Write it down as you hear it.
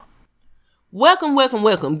Welcome.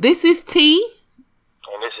 This is T.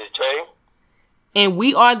 And this is Jay. And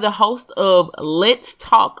we are the host of Let's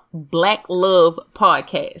Talk Black Love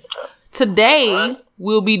podcast. Today,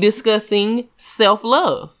 we'll be discussing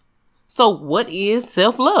self-love. So, what is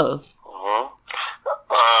self-love? You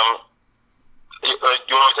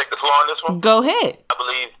want to take the floor on this one? Go ahead. I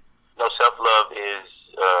believe self-love is,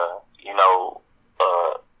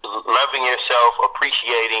 loving yourself,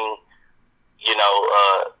 appreciating,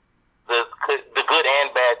 the good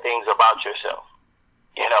and bad things about yourself.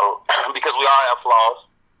 Because we all have flaws.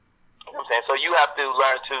 You know what I'm saying? So you have to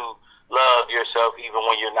learn to love yourself even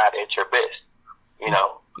when you're not at your best.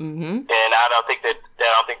 Mm-hmm. And I don't think that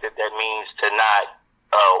means to not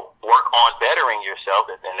work on bettering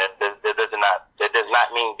yourself. And that does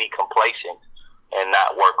not mean be complacent and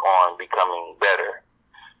not work on becoming better.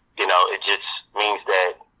 It just means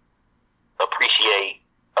that appreciate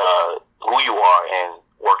who you are and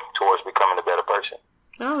working towards becoming a better person.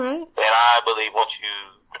 All right. And I believe once you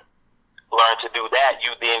learn to do that,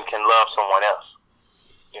 you then can love someone else.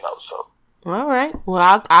 All right.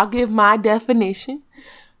 Well, I'll give my definition.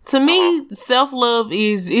 To me, self-love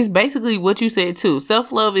is basically what you said too.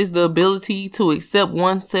 Self-love is the ability to accept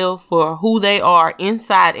oneself for who they are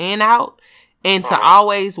inside and out, and to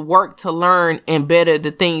always work to learn and better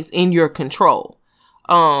the things in your control.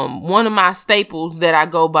 One of my staples that I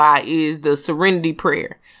go by is the serenity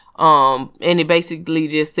prayer. And it basically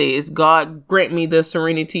just says, God, grant me the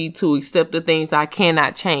serenity to accept the things I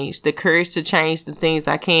cannot change, the courage to change the things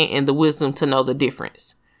I can, and the wisdom to know the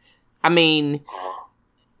difference. I mean,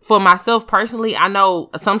 for myself personally, I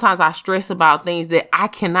know sometimes I stress about things that I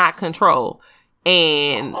cannot control.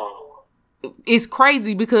 And it's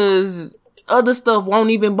crazy because other stuff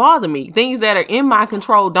won't even bother me. Things that are in my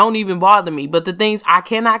control don't even bother me. But the things I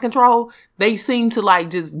cannot control, they seem to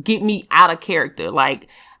just get me out of character.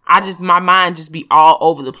 My mind just be all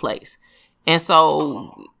over the place. And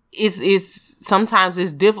so it's sometimes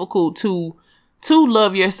it's difficult to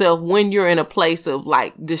love yourself when you're in a place of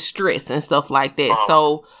distress and stuff like that.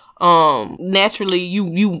 So, naturally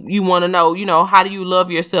you want to know, how do you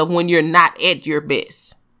love yourself when you're not at your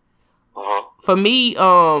best? For me,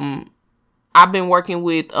 I've been working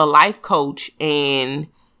with a life coach, and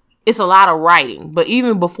it's a lot of writing. But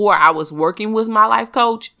even before I was working with my life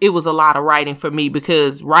coach, it was a lot of writing for me,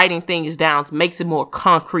 because writing things down makes it more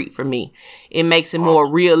concrete for me. It makes it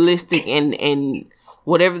more realistic, and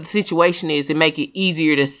whatever the situation is, it make it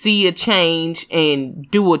easier to see a change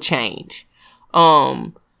and do a change.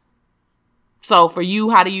 So for you,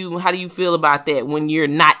 how do you feel about that when you're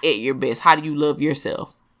not at your best? How do you love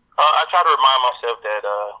yourself? I try to remind myself that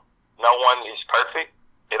no one is perfect,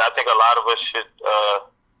 and I think a lot of us should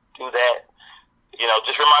do that.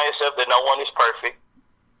 Just remind yourself that no one is perfect.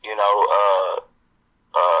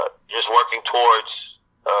 Just working towards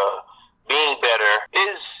being better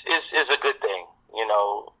is a good thing.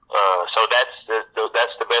 So that's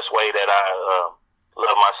the best way that I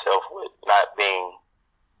love myself, with not being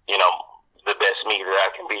the best me that I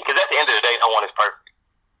can be. Because at the end of the day, no one is perfect.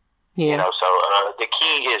 Yeah. So the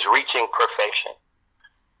key is reaching perfection.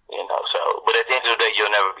 But at the end of the day,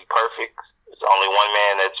 you'll never be perfect. There's only one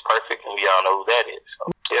man that's perfect, and we all know who that is.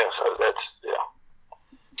 So that's.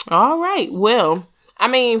 All right. Well, I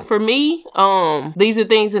mean, for me, these are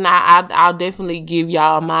things, and I'll definitely give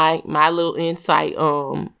y'all my little insight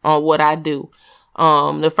on what I do.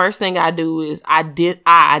 The first thing I do is I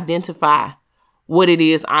identify what it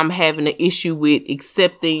is I'm having an issue with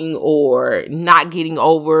accepting or not getting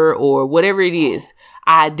over, or whatever it is.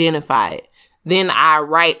 I identify it. Then I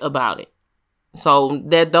write about it. So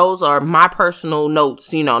those are my personal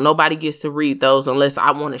notes. Nobody gets to read those unless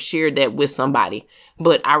I want to share that with somebody.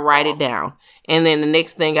 But I write it down. And then the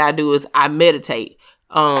next thing I do is I meditate.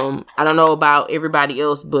 I don't know about everybody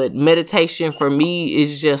else, but meditation for me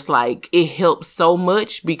is just it helps so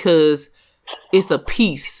much, because it's a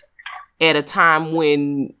peace at a time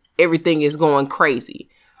when everything is going crazy.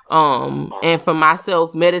 And for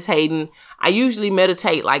myself, meditating, I usually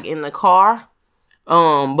meditate in the car.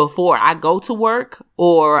 Before I go to work,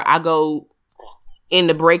 or I go in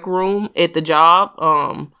the break room at the job,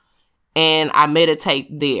 and I meditate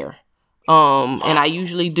there. And I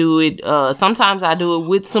usually do it, sometimes I do it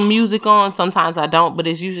with some music on, sometimes I don't, but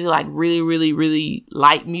it's usually really, really, really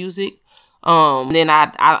light music. Then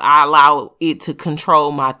I allow it to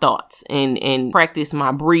control my thoughts and practice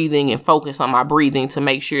my breathing and focus on my breathing to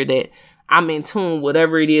make sure that I'm in tune,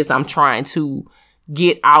 whatever it is I'm trying to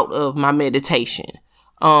get out of my meditation.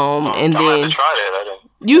 And then to try that.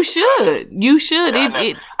 You should. Yeah, I've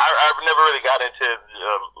never really got into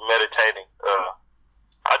meditating.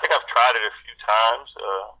 I I think I've tried it a few times,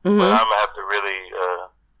 but I'm gonna have to really.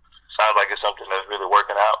 Sounds like it's something that's really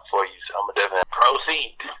working out for you, so I'm gonna definitely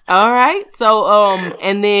proceed. All right. So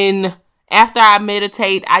and then after I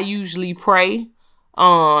meditate, I usually pray.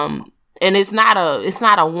 And it's not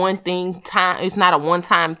a one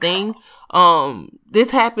time thing.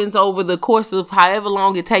 This happens over the course of however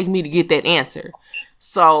long it takes me to get that answer.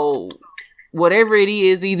 So whatever it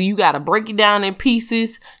is, either you got to break it down in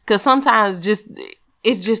pieces, because sometimes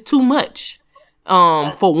it's just too much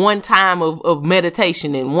for one time of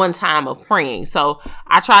meditation and one time of praying. So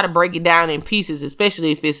I try to break it down in pieces,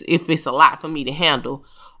 especially if it's a lot for me to handle.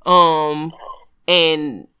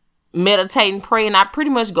 And meditating, praying, I pretty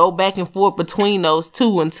much go back and forth between those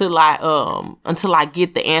two until I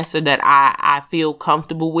get the answer that I feel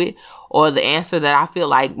comfortable with, or the answer that I feel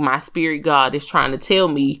like my spirit God is trying to tell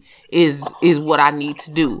me is what I need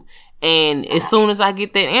to do. And as soon as I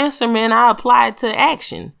get that answer, man, I apply it to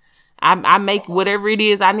action. I make whatever it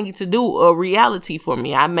is I need to do a reality for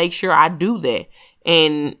me. I make sure I do that.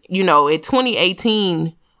 And, you know, at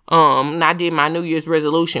 2018, I did my New Year's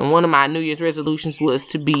resolution. One of my New Year's resolutions was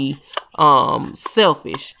to be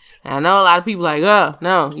selfish. And I know a lot of people like, oh,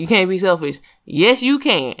 no, you can't be selfish. Yes, you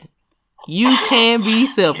can. You can be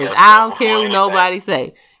selfish. I don't care what nobody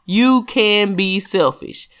say. You can be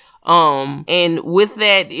selfish. And with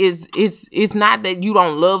that it's not that you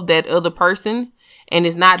don't love that other person, and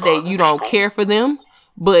it's not that you don't care for them,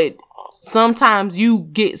 but sometimes you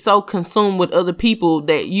get so consumed with other people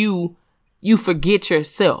that you forget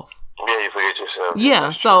yourself. Yeah, you forget yourself.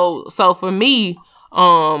 Yeah, so for me,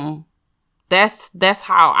 that's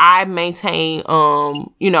how I maintain,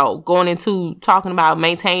 going into talking about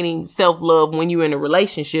maintaining self-love when you're in a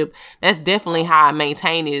relationship. That's definitely how I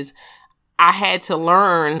maintain is I had to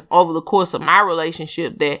learn over the course of my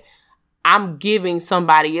relationship that I'm giving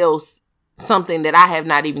somebody else something that I have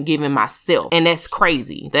not even given myself. And that's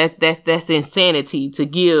crazy. That's insanity to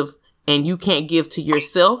give, and you can't give to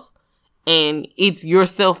yourself. And it's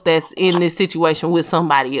yourself that's in this situation with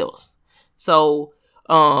somebody else. So,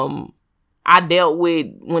 I dealt with,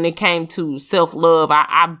 when it came to self-love,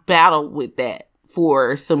 I battled with that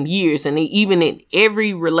for some years. And even in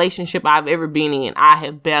every relationship I've ever been in, I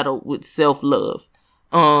have battled with self-love.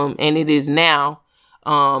 And it is now,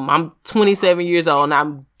 I'm 27 years old, and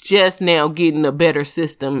I'm just now getting a better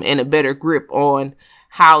system and a better grip on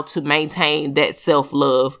how to maintain that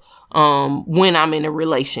self-love when I'm in a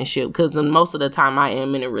relationship, because most of the time I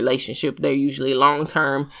am in a relationship, they're usually long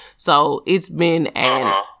term. So it's been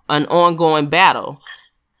an ongoing battle.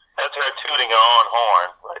 That's her tooting her own horn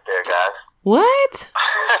right there, guys. What?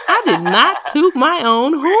 I did not toot my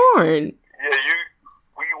own horn. Yeah,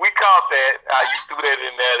 we caught that. You threw that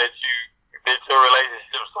in there that your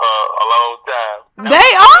relationships are a long time.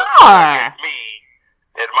 They are. Me.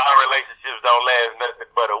 That my relationships don't last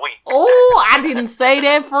nothing but a week. Oh, I didn't say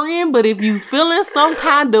that, friend, but if you feeling some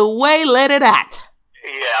kind of way, let it out.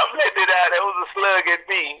 Yeah, I'm letting it out. It was a slug at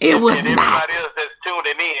me. It was and not. Everybody else that's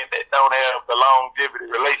tuning in that don't have the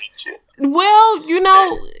longevity relationship. Well,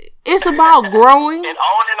 it's about growing. And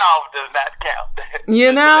on and off does not count.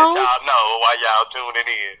 You know? Let y'all know while y'all tuning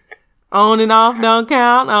in. On and off don't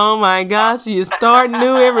count. Oh my gosh, you start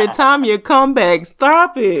new every time you come back.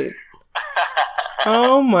 Stop it.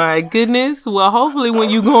 Oh my goodness. Well, hopefully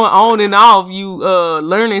when you going on and off, you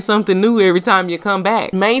learning something new every time you come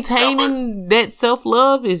back. Maintaining that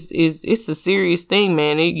self-love is it's a serious thing,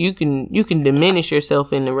 man. You can diminish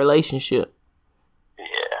yourself in the relationship. Yeah,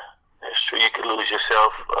 that's true. You can lose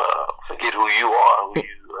yourself, forget who you are,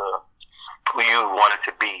 who you wanted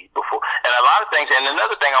to be before. And a lot of things, and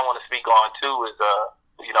another thing I want to speak on too is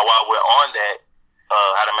while we're on that,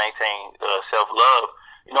 how to maintain self-love.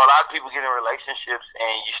 A lot of people get in relationships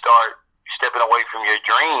and you start stepping away from your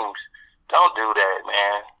dreams. Don't do that,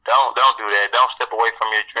 man. Don't do that. Don't step away from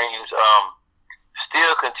your dreams.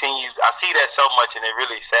 Still continue. I see that so much, and it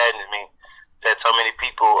really saddens me that so many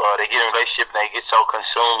people they get in a relationship and they get so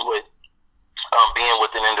consumed with being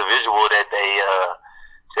with an individual that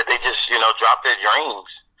they just drop their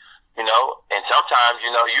dreams. And sometimes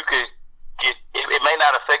you could. It may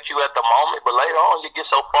not affect you at the moment, but later on you get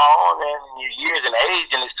so far on in your years and age,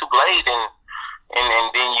 and it's too late, and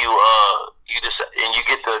then you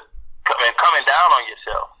get to coming down on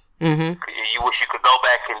yourself. Mm-hmm. You wish you could go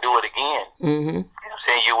back and do it again. Mm-hmm. You know what I'm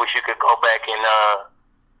saying? You wish you could go back and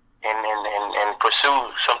pursue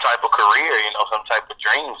some type of career, some type of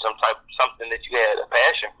dream, something that you had a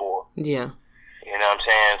passion for. Yeah. You know what I'm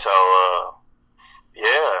saying? So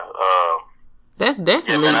that's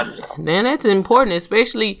definitely, man, that's important,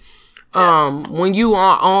 especially when you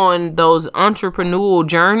are on those entrepreneurial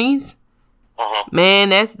journeys. Man,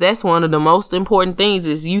 that's one of the most important things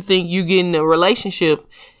is you think you get in a relationship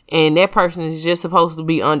and that person is just supposed to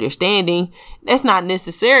be understanding. That's not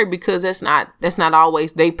necessary because that's not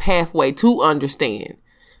always their pathway to understand.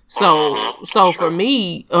 So for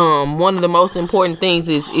me, one of the most important things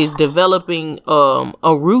is developing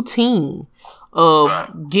a routine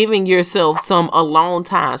of giving yourself some alone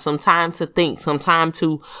time, some time to think, some time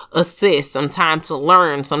to assess, some time to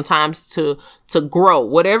learn, sometimes to grow.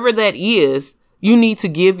 Whatever that is, you need to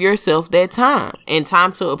give yourself that time and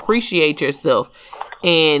time to appreciate yourself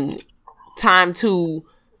and time to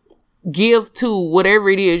give to whatever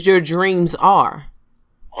it is your dreams are.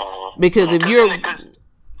 Because if you're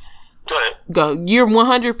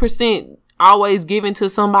 100% always giving to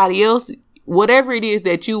somebody else, whatever it is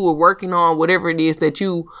that you were working on, whatever it is that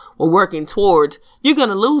you were working towards, you're going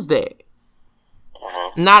to lose that.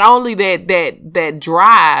 Not only that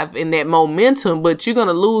drive and that momentum, but you're going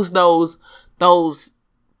to lose those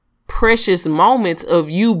precious moments of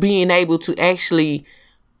you being able to actually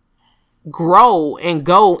grow and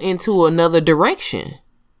go into another direction.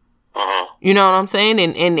 You know what I'm saying?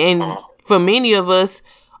 And for many of us,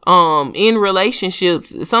 in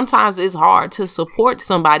relationships, sometimes it's hard to support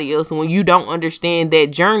somebody else when you don't understand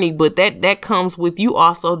that journey, but that comes with you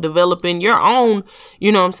also developing your own,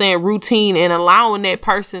 you know what I'm saying, routine and allowing that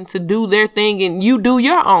person to do their thing and you do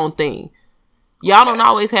your own thing. Y'all don't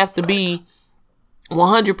always have to be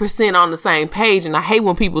 100% on the same page. And I hate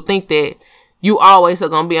when people think that you always are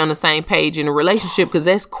going to be on the same page in a relationship because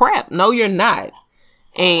that's crap. No, you're not.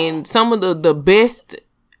 And some of the best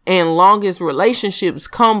and longest relationships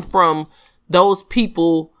come from those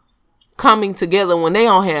people coming together when they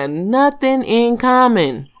don't have nothing in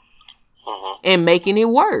common and making it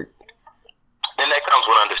work. And that comes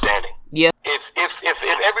with understanding. Yeah. If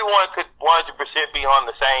everyone could 100% be on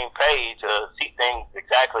the same page, see things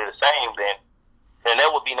exactly the same, then there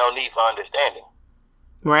would be no need for understanding.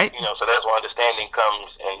 Right. You know, so that's why understanding comes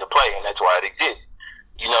into play, and that's why it exists.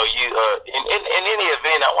 You know, in any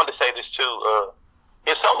event, I want to say this too.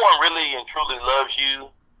 If someone really and truly loves you,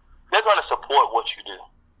 they're going to support what you do.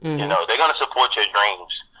 You know, they're going to support your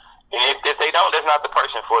dreams. And if they don't, that's not the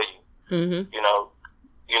person for you. You know,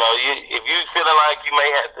 if you're feeling like you may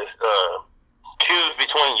have to choose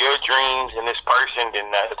between your dreams and this person, then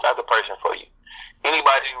it's not the person for you.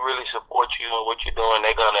 Anybody who really supports you and what you're doing,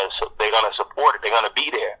 they're gonna support it. They're gonna be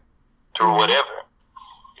there through whatever.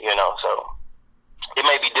 You know, so. It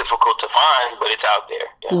may be difficult to find, but it's out there.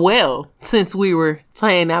 Yeah. Well, since we were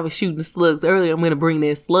saying I was shooting slugs earlier, I'm going to bring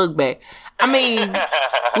that slug back. I mean,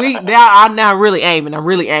 I'm not really aiming. I'm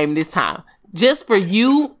really aiming this time. Just for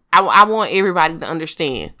you, I want everybody to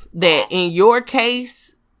understand that in your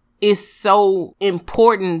case, it's so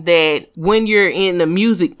important that when you're in the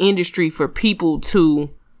music industry for people to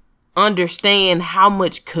understand how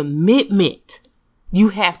much commitment you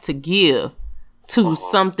have to give to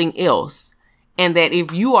something else. And that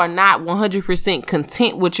if you are not 100%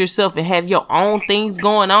 content with yourself and have your own things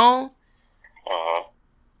going on,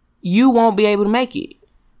 you won't be able to make it.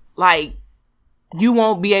 Like, you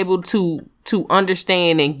won't be able to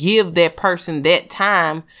understand and give that person that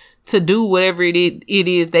time to do whatever it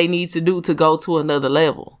is they need to do to go to another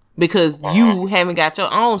level. Because you haven't got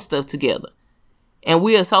your own stuff together. And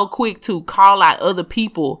we are so quick to call out other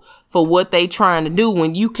people for what they trying to do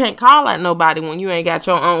when you can't call out nobody when you ain't got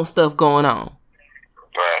your own stuff going on.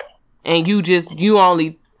 Right. And you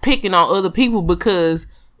only picking on other people because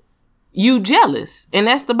you jealous. And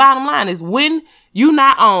that's the bottom line is when you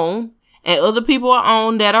not on and other people are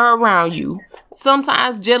on that are around you,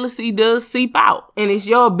 sometimes jealousy does seep out. And it's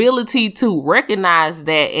your ability to recognize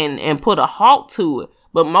that and put a halt to it.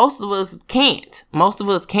 But most of us can't. Most of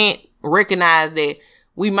us can't recognize that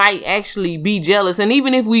we might actually be jealous. And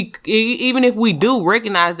even if we do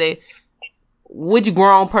recognize that, which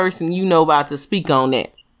grown person you know about to speak on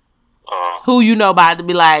that? Who you know about to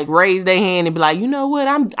be like raise their hand and be like, you know what,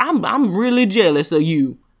 I'm really jealous of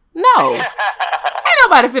you. No, ain't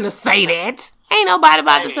nobody finna say that. Ain't nobody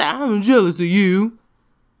about to say I'm jealous of you.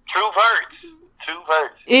 Truth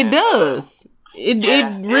hurts. It does. It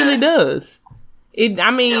really does. I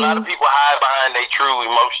mean, a lot of people hide behind their true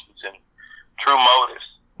emotions and true motives.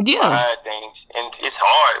 Yeah. Behind things, and it's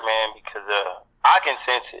hard, man, because I can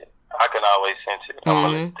sense it. I can always sense it. I'm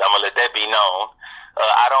gonna let that be known.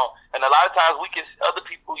 I don't, and a lot of times other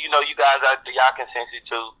people, you know, you guys out there, y'all can sense it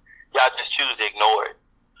too. Y'all just choose to ignore it.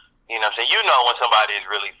 You know what I'm saying? You know when somebody is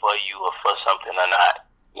really for you or for something or not.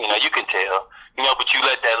 You know, you can tell. You know, but you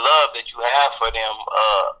let that love that you have for them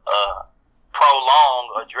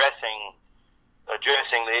prolong addressing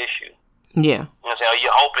the issue. Yeah. You know what I'm saying?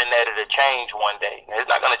 You're hoping that it'll change one day. It's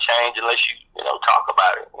not going to change unless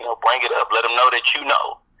bring it up. Let them know that you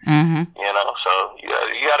know. Mm-hmm. So you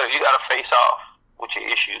gotta face off with your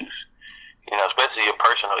issues. Especially your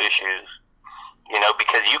personal issues.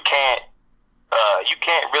 Because you can't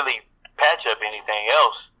really patch up anything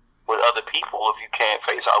else with other people if you can't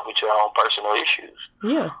face off with your own personal issues.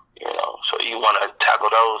 Yeah. So you want to tackle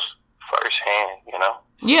those firsthand.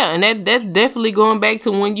 Yeah, and that's definitely going back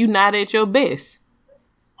to when you're not at your best.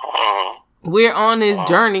 Mm-hmm. We're on this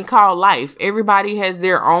journey called life. Everybody has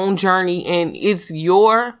their own journey, and it's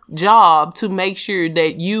your job to make sure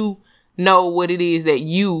that you know what it is that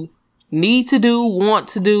you need to do, want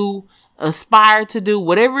to do, aspire to do.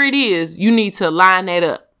 Whatever it is, you need to line that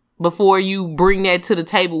up before you bring that to the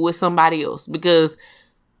table with somebody else. Because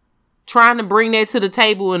trying to bring that to the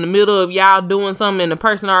table in the middle of y'all doing something and the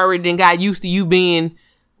person already done got used to you being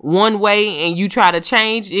one way and you try to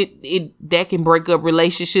change it, that can break up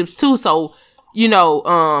relationships too. So,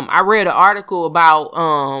 I read an article about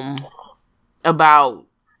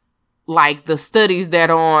like the studies that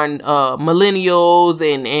are on millennials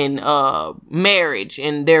and marriage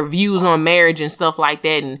and their views on marriage and stuff like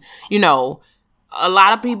that. And, a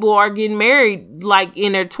lot of people are getting married like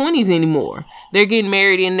in their 20s anymore. They're getting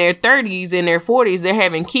married in their 30s and their 40s. They're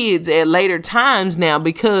having kids at later times now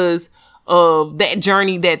because of that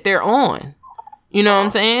journey that they're on. You know what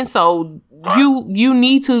I'm saying? So you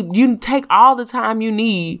need to take all the time you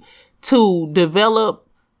need to develop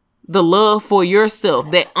the love for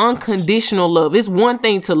yourself, that unconditional love. It's one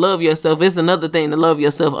thing to love yourself. It's another thing to love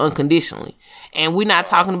yourself unconditionally. And we're not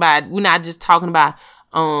just talking about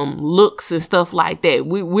looks and stuff like that.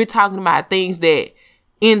 We're talking about things that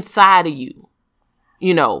inside of you,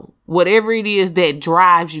 whatever it is that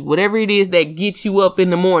drives you, whatever it is that gets you up in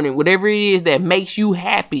the morning, whatever it is that makes you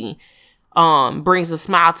happy, brings a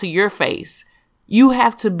smile to your face. You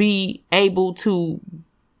have to be able to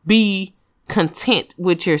be content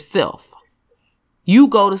with yourself. You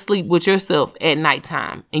go to sleep with yourself at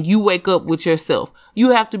nighttime and you wake up with yourself. You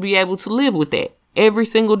have to be able to live with that. Every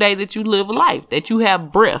single day that you live a life, that you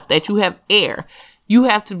have breath, that you have air, you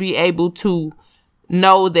have to be able to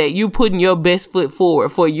know that you're putting your best foot forward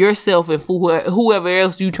for yourself and for whoever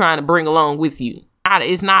else you're trying to bring along with you.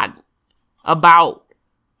 It's not about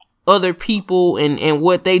other people and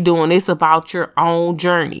what they doing. It's about your own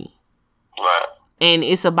journey. Right. And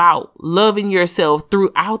it's about loving yourself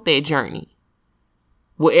throughout that journey.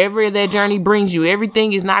 Wherever that journey brings you,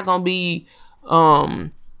 everything is not going to be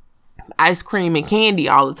ice cream and candy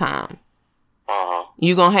all the time.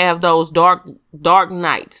 You're going to have those dark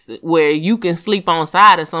nights where you can sleep on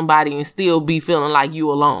side of somebody and still be feeling like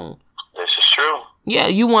you alone. This is true. Yeah,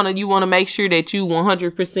 you want to make sure that you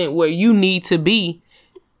 100% where you need to be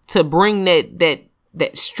to bring that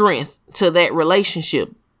strength to that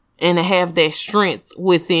relationship and to have that strength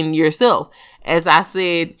within yourself. As I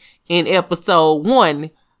said in episode 1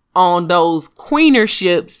 on those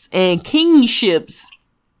queenerships and kingships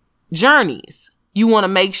journeys, you want to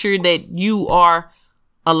make sure that you are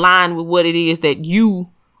aligned with what it is that you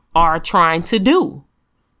are trying to do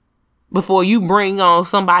before you bring on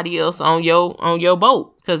somebody else on your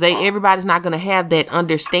boat, because everybody's not going to have that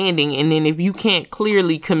understanding. And then if you can't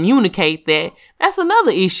clearly communicate that, that's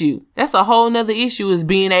another issue. That's a whole nother issue, is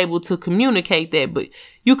being able to communicate that. But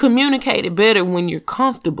you communicate it better when you're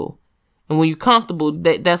comfortable. And when you're comfortable,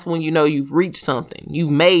 that's when you've reached something.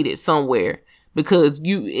 You've made it somewhere, because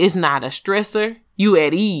it's not a stressor. You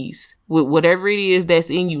at ease with whatever it is that's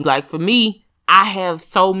in you. Like for me, I have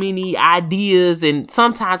so many ideas and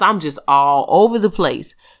sometimes I'm just all over the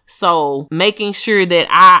place. So making sure that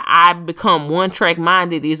I become one track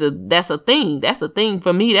minded that's a thing. That's a thing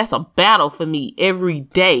for me. That's a battle for me every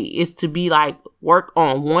day, is to be like, work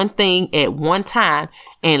on one thing at one time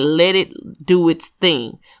and let it do its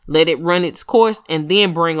thing. Let it run its course and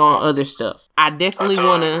then bring on other stuff. I definitely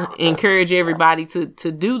want to encourage everybody to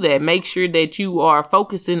do that. Make sure that you are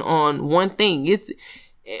focusing on one thing.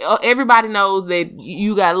 Everybody knows that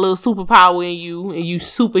you got a little superpower in you and you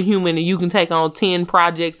superhuman and you can take on 10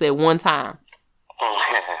 projects at one time.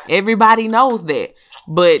 Everybody knows that.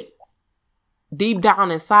 But deep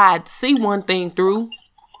down inside, see one thing through.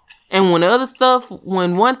 And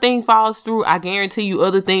when one thing falls through, I guarantee you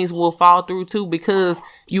other things will fall through too, because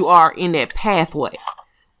you are in that pathway.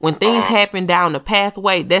 When things happen down the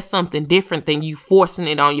pathway, that's something different than you forcing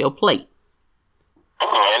it on your plate.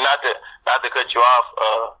 And not to cut you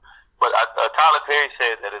off, but Tyler Perry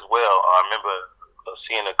said that as well. I remember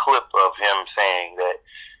seeing a clip of him saying that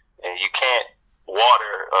you can't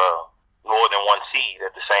water more than one seed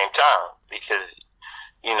at the same time, because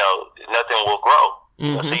nothing will grow.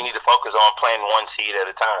 Mm-hmm. So you need to focus on planting one seed at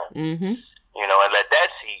a time. Mm-hmm. And let that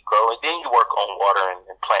seed grow, and then you work on watering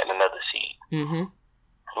and planting Mm-hmm.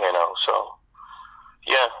 So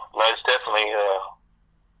yeah, no, it's definitely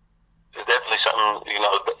something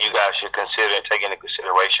that you guys should consider and take into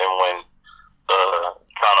consideration when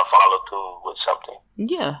trying to follow through with something.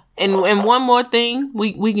 Yeah, and one more thing,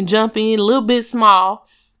 we can jump in a little bit small.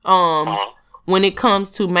 When it comes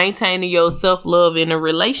to maintaining your self-love in a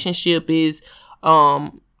relationship is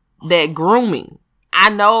that grooming. I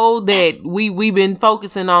know that we've been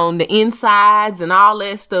focusing on the insides and all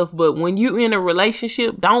that stuff, but when you're in a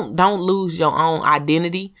relationship, don't lose your own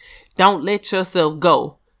identity. Don't let yourself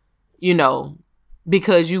go,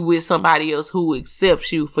 because you with somebody else who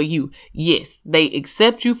accepts you for you. Yes, they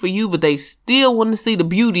accept you for you, but they still want to see the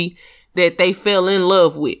beauty that they fell in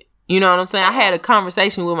love with. You know what I'm saying? I had a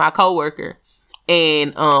conversation with my coworker,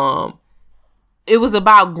 and it was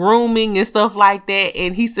about grooming and stuff like that.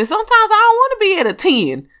 And he said, sometimes I don't want to be at a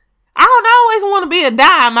 10. I don't always want to be a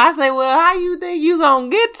dime. I say, well, how you think you going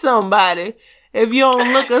to get somebody if you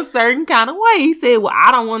don't look a certain kind of way? He said, well, I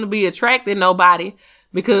don't want to be attracted to nobody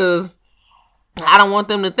because I don't want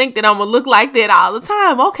them to think that I'm going to look like that all the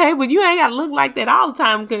time. Okay, but you ain't got to look like that all the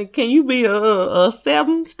time. Can you be a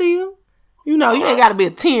 7 still? You ain't got to be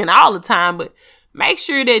a 10 all the time, but make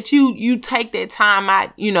sure that you take that time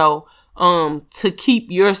out, to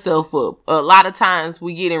keep yourself up. A lot of times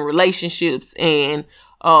we get in relationships and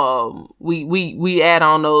we add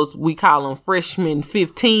on those, we call them freshman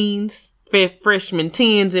 10s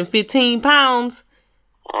and 15 pounds.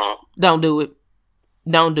 Don't do it.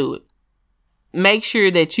 Make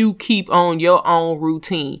sure that you keep on your own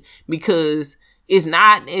routine, because it's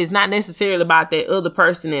not necessarily about that other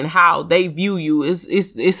person and how they view you.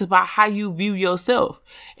 It's about how you view yourself.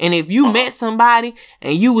 And if you met somebody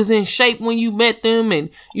and you was in shape when you met them, and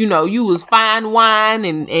you was fine wine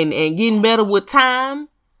and getting better with time,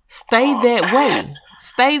 stay that way.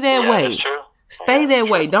 Stay that way. Stay that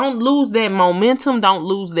way. Don't lose that momentum. Don't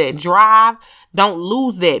lose that drive. Don't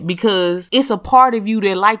lose that, because it's a part of you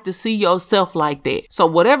that like to see yourself like that. So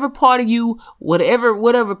whatever part of you,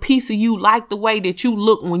 whatever piece of you like the way that you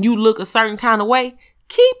look when you look a certain kind of way,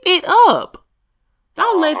 keep it up.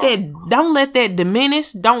 Don't let that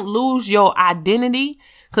diminish. Don't lose your identity,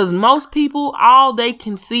 because most people, all they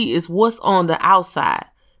can see is what's on the outside.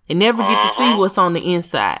 They never get to see what's on the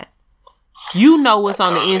inside. You know what's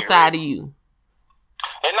on the inside of you.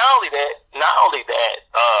 And not only that,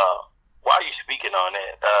 while you're speaking on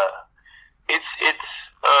that, it's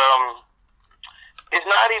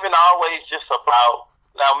not even always just about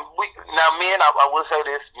men. I will say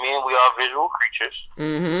this: men, we are visual creatures.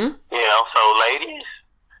 Mm-hmm. So ladies,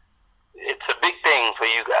 it's a big thing for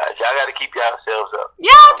you guys. Y'all got to keep yourselves up.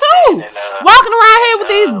 Y'all too. Walking around here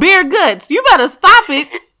with these beer guts, you better stop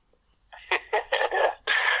it.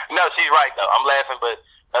 No, she's right though. I'm laughing, but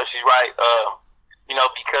no, she's right.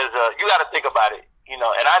 Because you got to think about it.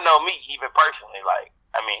 And I know me, even personally, if I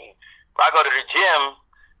go to the gym,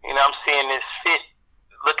 I'm seeing this fit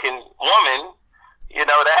looking woman,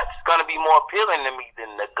 that's going to be more appealing to me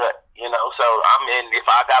than the gut, so if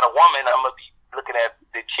I got a woman, I'm going to be looking at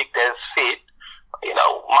the chick that's fit.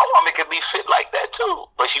 My woman could be fit like that too,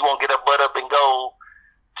 but she won't get her butt up and go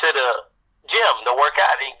to the gym to work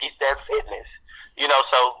out and get that fitness,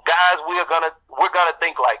 so guys, we're going to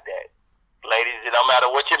think like that. Ladies, no matter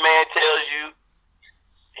what your man tells you,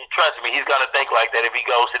 trust me, he's going to think like that if he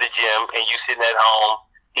goes to the gym and you sitting at home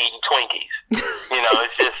eating Twinkies.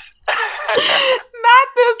 It's just... Not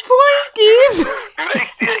the Twinkies. Do they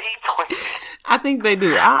still eat Twinkies? I think they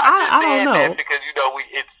do. I don't know. That because,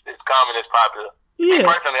 it's common, it's popular. Yeah. Me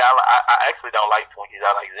personally, I actually don't like Twinkies.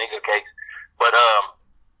 I like Zinger cakes. But,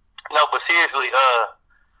 no, but seriously,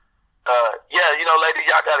 ladies,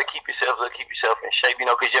 y'all got to keep yourself in shape,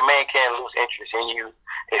 because your man can lose interest in you,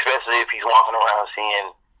 especially if he's walking around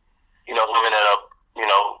seeing, women that are,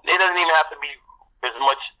 it doesn't even have to be as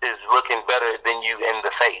much as looking better than you in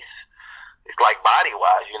the face. It's like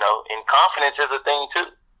body-wise, and confidence is a thing too,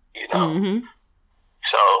 Mm-hmm.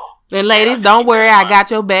 So. And ladies, don't worry, I got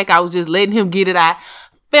your back. I was just letting him get it out.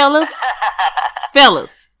 Fellas,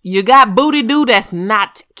 you got booty do that's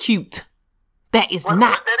not cute. That is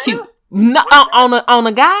not cute. No, on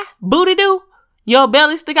a guy, booty do, your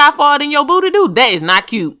belly stick out farther than your booty do. That is not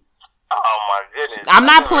cute. Oh my goodness! I'm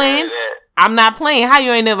not playing. How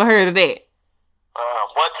you ain't never heard of that?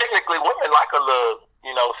 Well, technically, women like a little,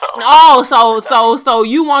 something. Oh, so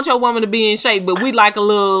you want your woman to be in shape, but we like a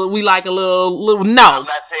little. No. I'm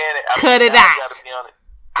not saying it. Cut it out.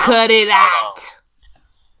 Cut it out.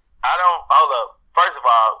 I don't. Hold up. First of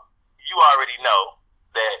all, you already know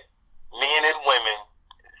that men and women,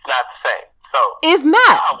 it's not the same. So it's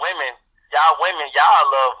not. Y'all women, y'all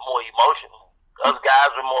love more emotional. Us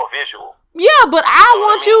guys are more visual. Yeah, but I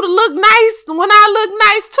want you to look nice when I look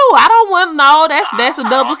nice too. I don't want that's a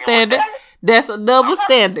double standard. That's a double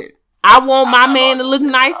standard. I want my man to look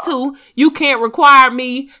nice too. You can't require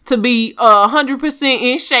me to be 100%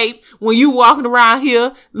 in shape when you walking around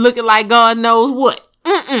here looking like God knows what.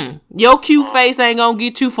 Your cute face ain't gonna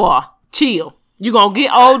get you far. Chill. You gonna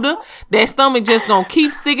get older. That stomach just gonna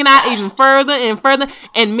keep sticking out even further and further.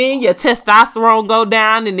 And man, your testosterone go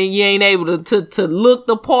down, and then you ain't able to look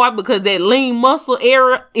the part because that lean muscle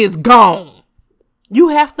area is gone. You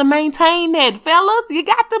have to maintain that, fellas. You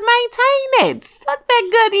got to maintain that. Suck that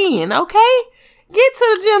gut in, okay? Get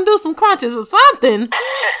to the gym, do some crunches or something. Nah,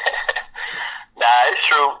 it's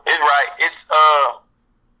true. It's right.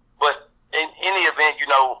 But in any event,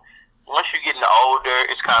 once you're getting older,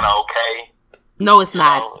 it's kind of okay. No, it's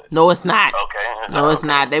not. No, it's not. Okay. No, it's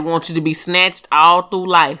not. They want you to be snatched all through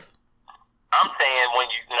life. I'm saying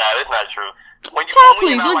that's not true. When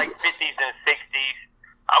please, you're like 50s and 60s,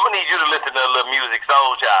 I'm gonna need you to listen to a little music,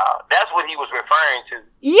 Soul Child. That's what he was referring to.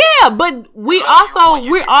 Yeah, but we're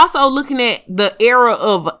also looking at the era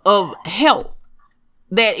of health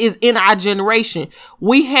that is in our generation.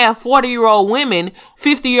 We have 40-year-old women,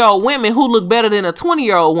 50-year-old women who look better than a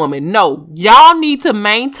 20-year-old woman. No, y'all need to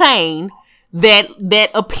maintain that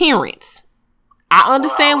appearance. I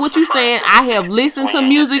understand what you're saying. I have listened to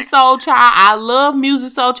Musiq Soulchild. I love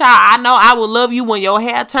Musiq Soulchild. I know I will love you when your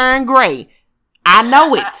hair turn gray. I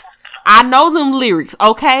know it. I know them lyrics,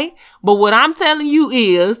 okay? But what I'm telling you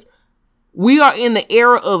is we are in the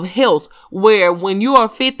era of health where when you are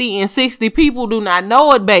 50 and 60, people do not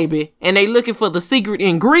know it, baby, and they looking for the secret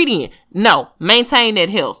ingredient. No, maintain that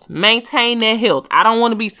health. Maintain that health. I don't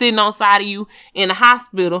want to be sitting on side of you in the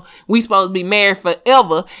hospital. We supposed to be married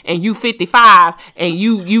forever, and you 55 and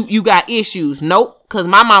you got issues. Nope, because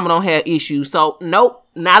my mama don't have issues. So nope,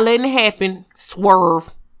 not letting it happen.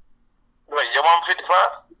 Swerve. Wait, your mom 55?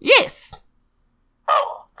 Yes.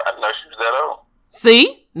 Oh, I didn't know she was that old.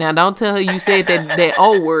 See? Now don't tell her you said that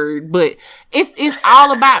old word, but it's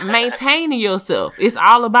all about maintaining yourself. It's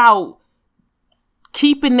all about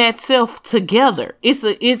keeping that self together.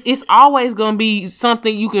 It's always gonna be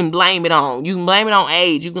something you can blame it on. You can blame it on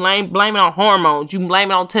age. You can blame it on hormones. You can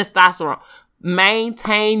blame it on testosterone.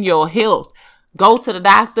 Maintain your health. Go to the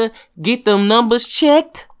doctor. Get them numbers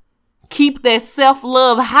checked. Keep that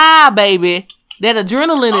self-love high, baby. That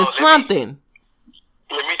adrenaline is something.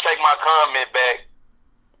 Let me take my comment back.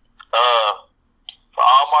 For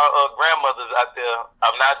all my grandmothers out there,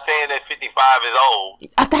 I'm not saying that 55 is old.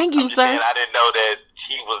 Thank you, sir. I didn't know that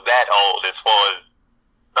she was that old as far as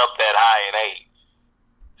up that high in age.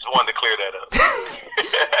 Just wanted to clear that up.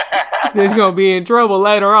 She's going to be in trouble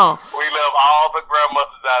later on. We love all the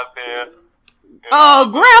grandmothers out there.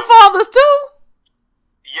 Grandfathers too?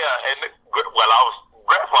 Yeah, and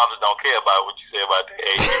grandfathers don't care about what you say about the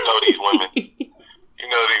age. You know these women.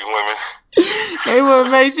 They want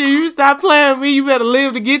to make sure you stop playing with me. You better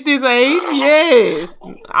live to get this age. Yes.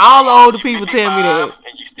 All the older people tell me that. And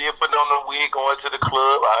you still putting on the wig going to the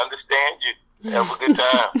club. I understand you. Have a good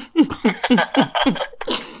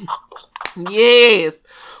time. Yes.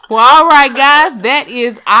 Well, all right, guys. That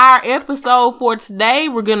is our episode for today.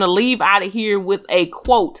 We're going to leave out of here with a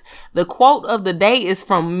quote. The quote of the day is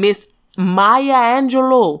from Miss Maya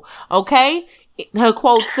Angelou. Okay? Her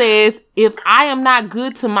quote says, "If I am not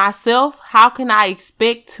good to myself, how can I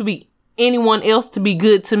expect to be anyone else to be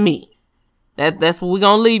good to me?" That's what we're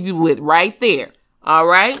going to leave you with right there. All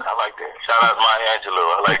right? I like that. Shout out to Maya Angelou.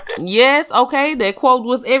 I like that. Yes. Okay. That quote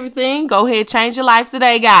was everything. Go ahead. Change your life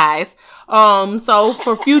today, guys. So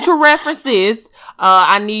for future references,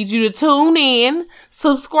 I need you to tune in,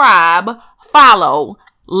 subscribe, follow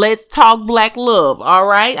Let's Talk Black Love. All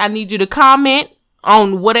right. I need you to comment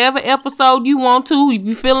on whatever episode you want to. If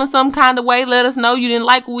you're feeling some kind of way, let us know you didn't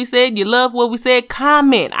like what we said, you love what we said.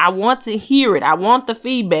 Comment. I want to hear it. I want the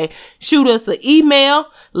feedback. Shoot us an email,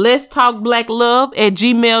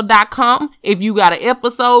 letstalkblacklove@gmail.com. If you got an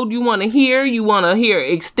episode you want to hear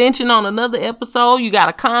extension on another episode, you got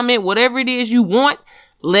a comment, whatever it is you want,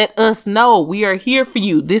 let us know. We are here for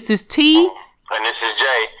you. This is T. And this is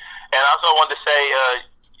Jay. And I also wanted to say,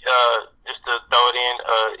 just to throw it in,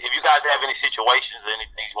 if you guys have any situations or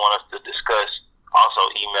anything you want us to discuss, also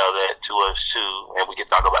email that to us too, and we can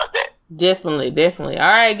talk about that. Definitely. All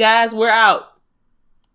right, guys, we're out.